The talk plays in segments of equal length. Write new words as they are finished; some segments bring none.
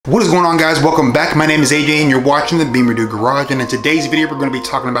What is going on, guys? Welcome back. My name is AJ and you're watching the Beamer Dude Garage, and in today's video we're going to be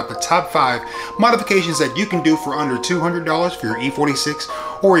talking about the top 5 modifications that you can do for under $200 for your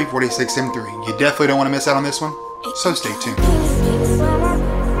E46 or E46 M3. You definitely don't want to miss out on this one, so stay tuned.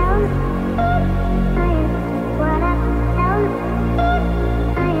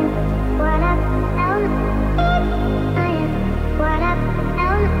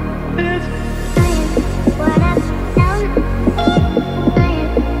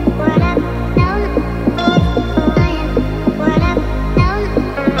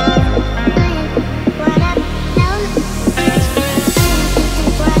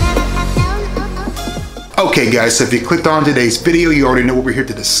 Okay guys, so if you clicked on today's video, you already know what we're here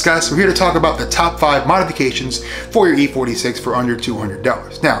to discuss. We're here to talk about the top 5 modifications for your E46 for under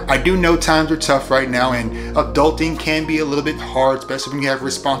 $200. Now, I do know times are tough right now and adulting can be a little bit hard, especially when you have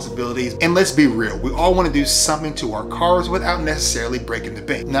responsibilities. And let's be real, we all want to do something to our cars without necessarily breaking the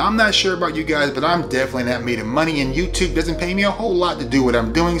bank. Now, I'm not sure about you guys, but I'm definitely not made of money and YouTube doesn't pay me a whole lot to do what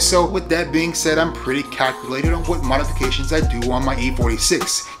I'm doing. So with that being said, I'm pretty calculated on what modifications I do on my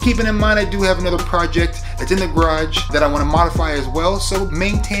E46. Keeping in mind, I do have another project that's in the garage that I want to modify as well, so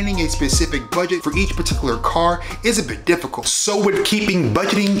maintaining a specific budget for each particular car is a bit difficult. So with keeping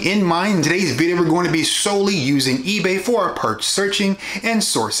budgeting in mind, in today's video we're going to be solely using eBay for our parts searching and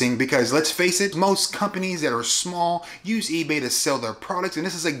sourcing, because let's face it, most companies that are small use eBay to sell their products, and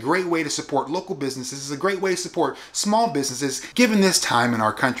this is a great way to support local businesses. This is a great way to support small businesses given this time in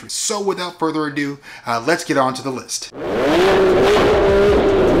our country. So without further ado, let's get on to the list.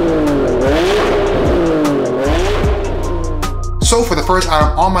 So for the first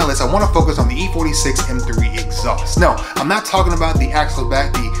item on my list, I want to focus on the E46 M3 exhaust. No, I'm not talking about the axle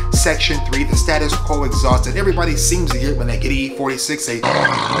back, the section 3, the status quo exhaust that everybody seems to get when they get E46. They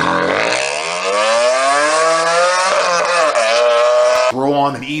throw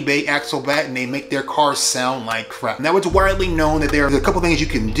on an eBay axle bat and they make their cars sound like crap. Now, it's widely known that there's a couple things you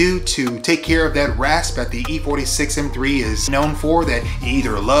can do to take care of that rasp that the E46 M3 is known for, that you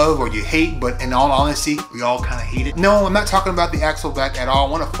either love or you hate, but in all honesty, we all kind of hate it. No, I'm not talking about the axle back at all. I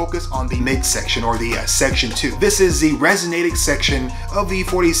want to focus on the midsection, or the section 2. This is the resonating section of the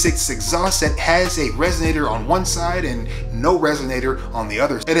E46 exhaust that has a resonator on one side and no resonator on the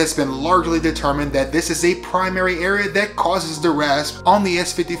other. It has been largely determined that this is a primary area that causes the rasp on the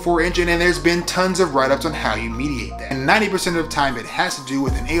S54 engine, and there's been tons of write-ups on how you mediate that. And 90% of the time it has to do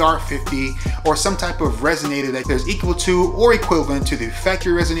with an AR50 or some type of resonator that is equal to or equivalent to the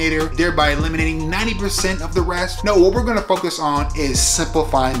factory resonator, thereby eliminating 90% of the rasp. No, what we're going to focus on is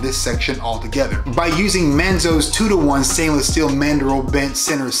simplifying this section altogether. By using Manzo's 2-to-1 stainless steel mandrel bent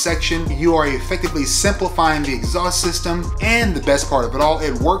center section, you are effectively simplifying the exhaust system, and the best part of it all,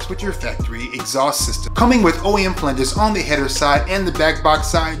 it works with your factory exhaust system. Coming with OEM flanges on the header side and the back box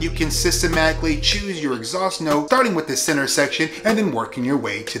side, you can systematically choose your exhaust note, starting with the center section and then working your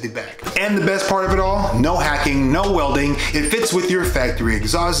way to the back. And the best part of it all, no hacking, no welding. It fits with your factory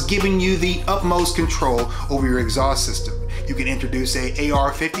exhaust, giving you the utmost control over your exhaust system. You can introduce a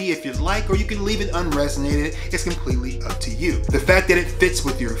AR50 if you'd like, or you can leave it unresonated. It's completely up to you. The fact that it fits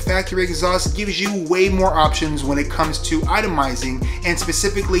with your factory exhaust gives you way more options when it comes to itemizing and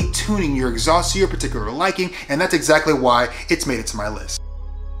specifically tuning your exhaust to your particular liking, and that's exactly why it's made it to my list.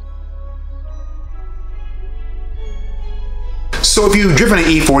 So if you've driven an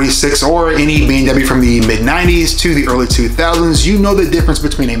E46 or any BMW from the mid-90s to the early 2000s, you know the difference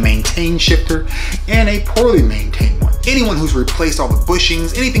between a maintained shifter and a poorly maintained one. Anyone who's replaced all the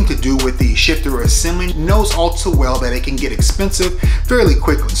bushings, anything to do with the shifter assembly, knows all too well that it can get expensive fairly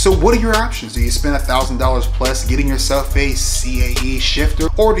quickly. So what are your options? Do you spend $1,000 plus getting yourself a CAE shifter,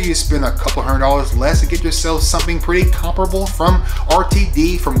 or do you spend a couple $100 less to get yourself something pretty comparable from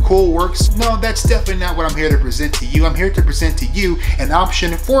RTD, from Coolworks? No, that's definitely not what I'm here to present to you. I'm here to present to you an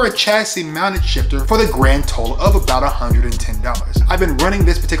option for a chassis mounted shifter for the grand total of about $110. I've been running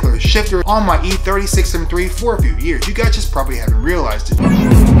this particular shifter on my E36 M3 for a few years. You guys just probably haven't realized it.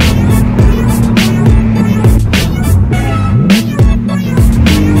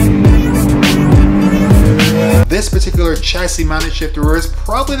 This particular chassis mounted shifter is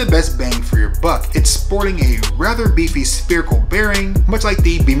probably the best bang for your buck. It's sporting a rather beefy spherical bearing, much like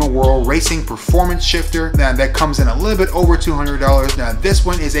the Beamer World Racing Performance shifter. Now that comes in a little bit over $200. Now this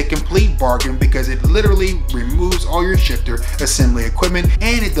one is a complete bargain because it literally removes all your shifter assembly equipment,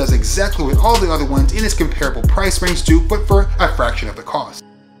 and it does exactly what all the other ones in its comparable price range do, but for a fraction of the cost.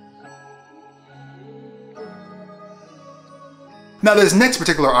 Now this next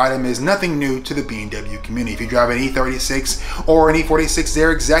particular item is nothing new to the BMW community. If you drive an E36 or an E46,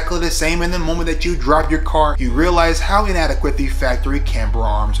 they're exactly the same. In the moment that you drop your car, you realize how inadequate the factory camber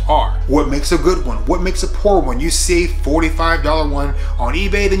arms are. What makes a good one? What makes a poor one? You see a $45 one on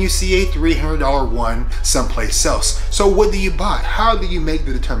eBay, then you see a $300 one someplace else. So what do you buy? How do you make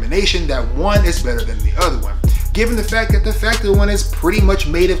the determination that one is better than the other one? Given the fact that the factory one is pretty much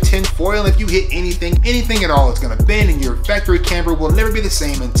made of tin foil, if you hit anything at all, it's gonna bend, and your factory camber will never be the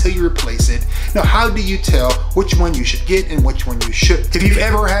same until you replace it. Now, how do you tell which one you should get and which one you shouldn't? If you've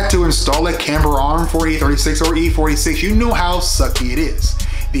ever had to install a camber arm for E36 or E46, you know how sucky it is.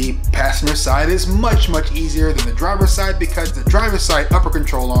 The passenger side is much easier than the driver's side because the driver's side upper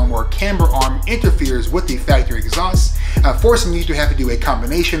control arm or camber arm interferes with the factory exhaust, forcing you to have to do a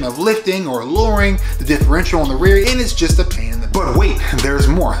combination of lifting or lowering the differential on the rear, and it's just a pain in the butt. But wait, there's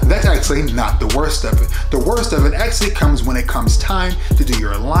more. That's actually not the worst of it. The worst of it actually comes when it comes time to do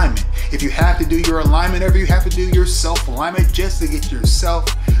your alignment. If you have to do your alignment, or if you have to do your self-alignment just to get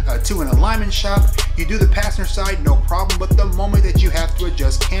yourself to an alignment shop, you do the passenger side, no problem, but the moment that you have to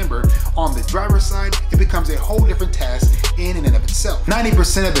adjust camber on the driver's side, it becomes a whole different task in and of itself.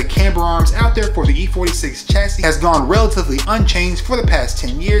 90% of the camber arms out there for the E46 chassis has gone relatively unchanged for the past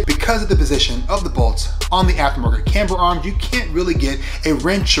 10 years because of the position of the bolts on the aftermarket camber arms. You can't really get a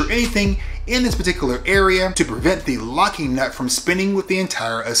wrench or anything in this particular area to prevent the locking nut from spinning with the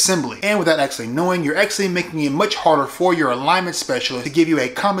entire assembly. And without actually knowing, you're actually making it much harder for your alignment specialist to give you a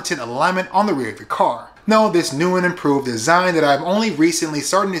competent alignment on the rear of your car. Now, this new and improved design that I've only recently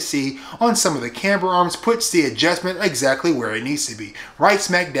started to see on some of the camber arms puts the adjustment exactly where it needs to be, right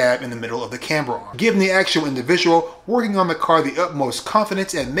smack dab in the middle of the camber arm, giving the actual individual working on the car the utmost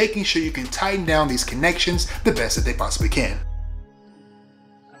confidence and making sure you can tighten down these connections the best that they possibly can.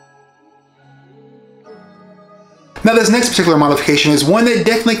 Now this next particular modification is one that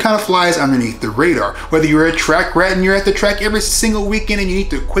definitely kind of flies underneath the radar. Whether you're a track rat and you're at the track every single weekend and you need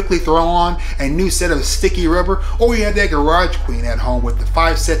to quickly throw on a new set of sticky rubber, or you have that garage queen at home with the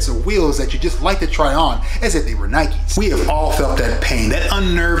 5 sets of wheels that you just like to try on as if they were Nikes. We have all felt that pain, that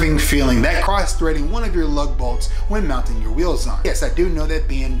unnerving feeling, that cross-threading one of your lug bolts when mounting your wheels on. Yes, I do know that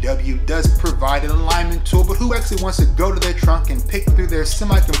BMW does provide an alignment tool, but who actually wants to go to their trunk and pick through their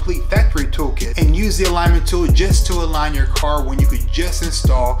semi-complete factory toolkit and use the alignment tool just to align your car when you could just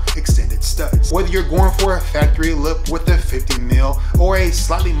install extended studs? Whether you're going for a factory look with a 50 mil or a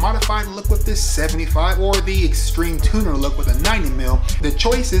slightly modified look with the 75 or the extreme tuner look with a 90 mil, the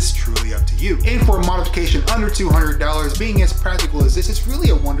choice is truly up to you. And for a modification under $200, being as practical as this, it's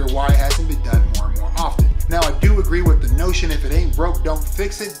really a wonder why it hasn't been done more and more often. Now, I do agree with the notion if it ain't broke, don't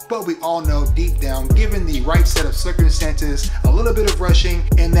fix it, but we all know deep down, given the right set of circumstances, a little bit of rushing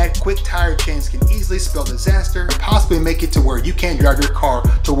and that quick tire change can easily spell disaster and possibly make it to where you can't drive your car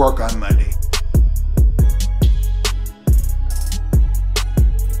to work on Monday.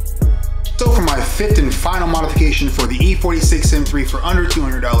 So for my fifth and final modification for the E46 M3 for under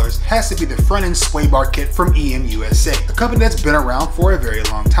 $200 has to be the front end sway bar kit from EM USA, a company that's been around for a very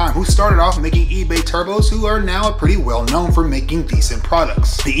long time, who started off making eBay turbos, who are now pretty well known for making decent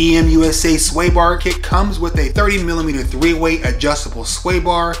products. The EM USA sway bar kit comes with a 30mm 3-way adjustable sway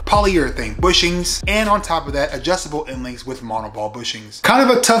bar, polyurethane bushings, and on top of that, adjustable end links with monoball bushings. Kind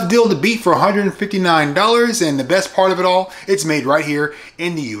of a tough deal to beat for $159, and the best part of it all, it's made right here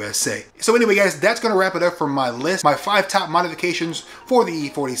in the USA. So anyway guys, that's going to wrap it up for my list, my 5 top modifications for the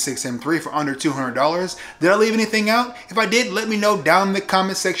E46 M3 for under $200. Did I leave anything out? If I did, let me know down in the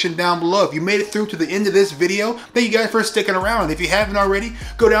comment section down below. If you made it through to the end of this video, thank you guys for sticking around. If you haven't already,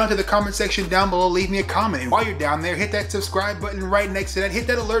 go down to the comment section down below, leave me a comment. And while you're down there, hit that subscribe button right next to that, hit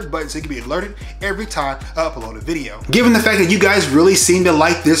that alert button so you can be alerted every time I upload a video. Given the fact that you guys really seem to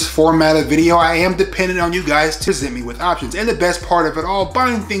like this format of video, I am dependent on you guys to present me with options. And the best part of it all,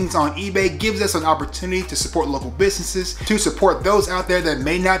 buying things on eBay gives us an opportunity to support local businesses, to support those out there that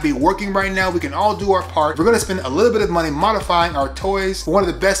may not be working right now. We can all do our part. We're going to spend a little bit of money modifying our toys. One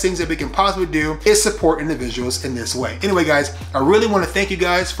of the best things that we can possibly do is support individuals in this way. Anyway guys, I really want to thank you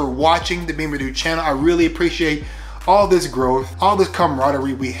guys for watching the Beamer Dude channel. I really appreciate all this growth, all this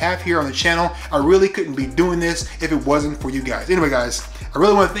camaraderie we have here on the channel. I really couldn't be doing this if it wasn't for you guys. Anyway guys, I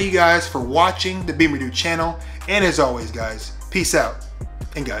really want to thank you guys for watching the Beamer Dude channel. And as always guys, peace out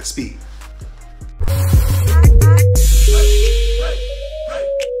and Godspeed.